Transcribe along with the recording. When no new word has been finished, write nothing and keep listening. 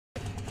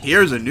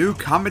Here's a new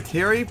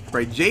commentary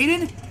by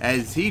Jayden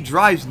as he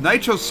drives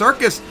Nitro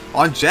Circus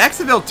on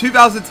Jacksonville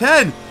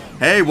 2010.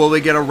 Hey, will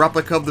we get a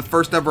replica of the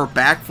first ever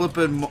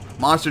backflip in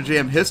Monster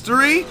Jam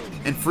history?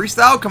 And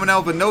Freestyle coming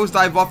out with a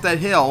nosedive off that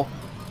hill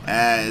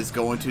as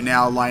going to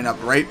now line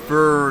up right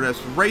for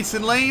this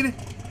racing lane.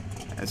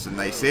 That's some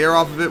nice air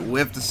off of it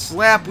with the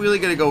slap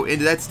wheelie. Gonna go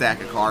into that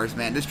stack of cars.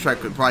 Man, this track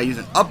could probably use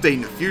an update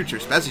in the future,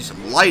 especially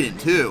some lighting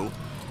too.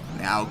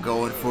 Now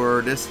going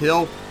for this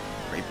hill.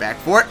 Right back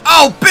for it.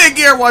 Oh, big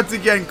air once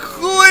again.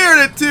 Cleared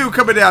it too.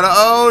 Coming down.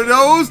 Oh,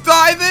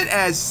 nosedive it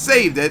as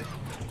saved it.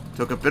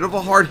 Took a bit of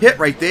a hard hit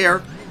right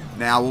there.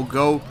 Now we'll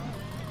go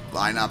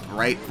line up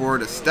right for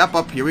the step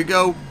up. Here we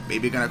go.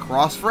 Maybe gonna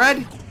cross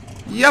Fred.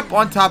 Yep,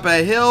 on top of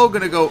that hill.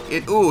 Gonna go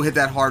in. Ooh, hit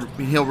that hard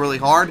hill really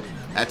hard.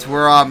 That's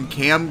where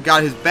Cam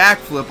got his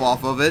backflip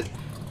off of it.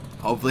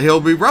 Hopefully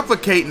he'll be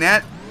replicating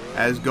that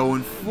as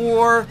going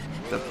for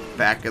the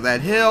back of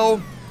that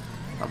hill.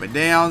 Coming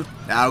down.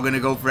 Now we're going to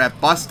go for that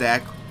bus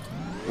stack,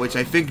 which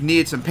I think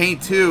needed some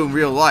paint too in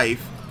real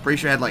life. Pretty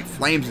sure it had like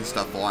flames and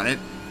stuff on it.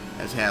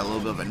 Has had a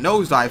little bit of a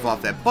nosedive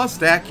off that bus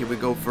stack. Here we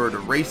go for the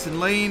racing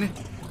lane.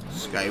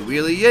 Sky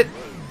wheelie it.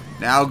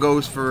 Now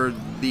goes for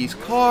these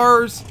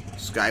cars.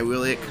 Sky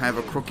wheelie it. Kind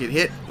of a crooked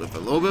hit with a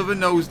little bit of a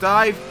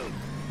nosedive.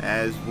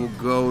 As we'll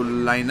go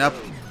line up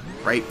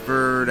right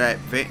for that.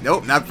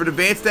 Nope, not for the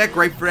van stack.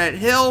 Right for that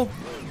hill.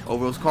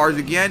 Over those cars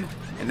again.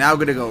 And now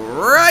going to go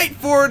right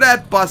for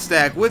that bus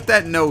stack with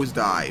that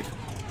nosedive.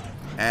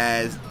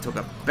 As took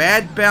a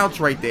bad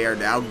bounce right there.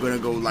 Now going to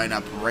go line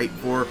up right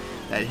for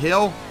that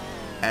hill.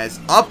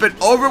 As up and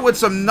over with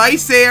some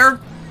nice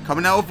air.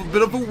 Coming out with a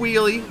bit of a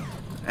wheelie.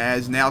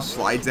 As now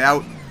slides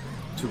out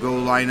to go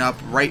line up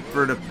right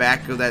for the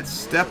back of that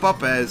step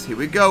up. As here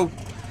we go.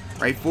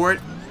 Right for it.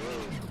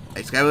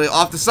 Nice guy really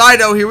off the side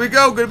though. Here we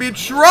go. Going to be in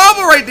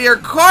trouble right there.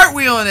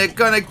 Cartwheeling it.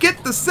 Going to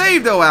get the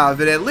save though out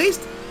of it at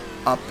least.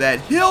 Up that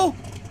hill.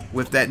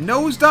 With that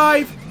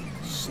nosedive,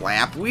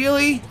 slap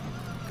wheelie,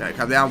 gotta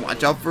come down.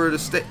 Watch out for the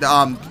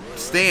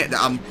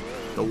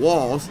the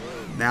walls.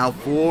 Now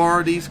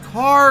for these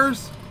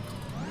cars,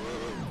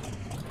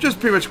 just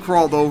pretty much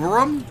crawled over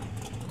them.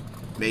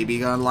 Maybe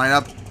gonna line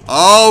up.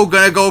 Oh,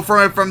 gonna go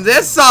from it from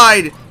this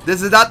side.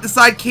 This is not the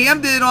side Cam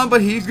did it on,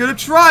 but he's gonna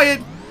try it.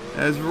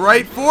 That's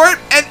right for it,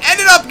 and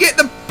ended up getting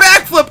the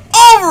backflip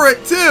over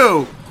it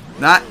too.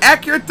 Not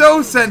accurate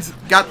though, since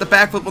got the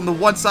backflip on the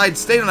one side,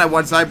 stayed on that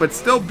one side, but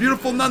still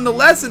beautiful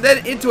nonetheless, and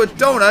then into a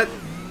donut,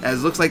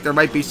 as looks like there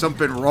might be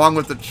something wrong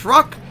with the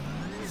truck.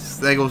 This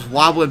thing goes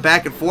wobbling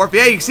back and forth.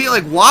 Yeah, you can see it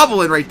like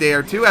wobbling right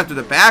there too after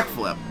the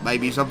backflip. Might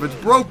be something's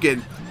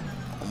broken.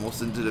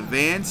 Almost into the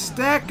van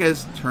stack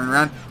as turn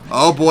around.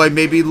 Oh boy,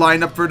 maybe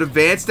line up for the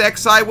van stack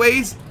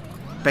sideways.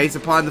 Based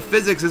upon the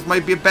physics, this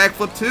might be a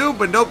backflip too,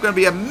 but nope, gonna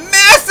be a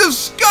massive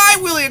sky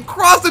wheelie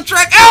across the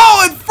track.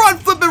 Oh, and front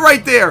flipping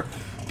right there.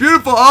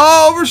 Beautiful.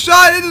 Oh,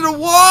 overshot into the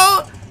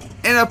wall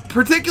in a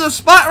particular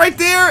spot right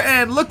there,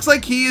 and looks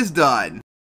like he is done.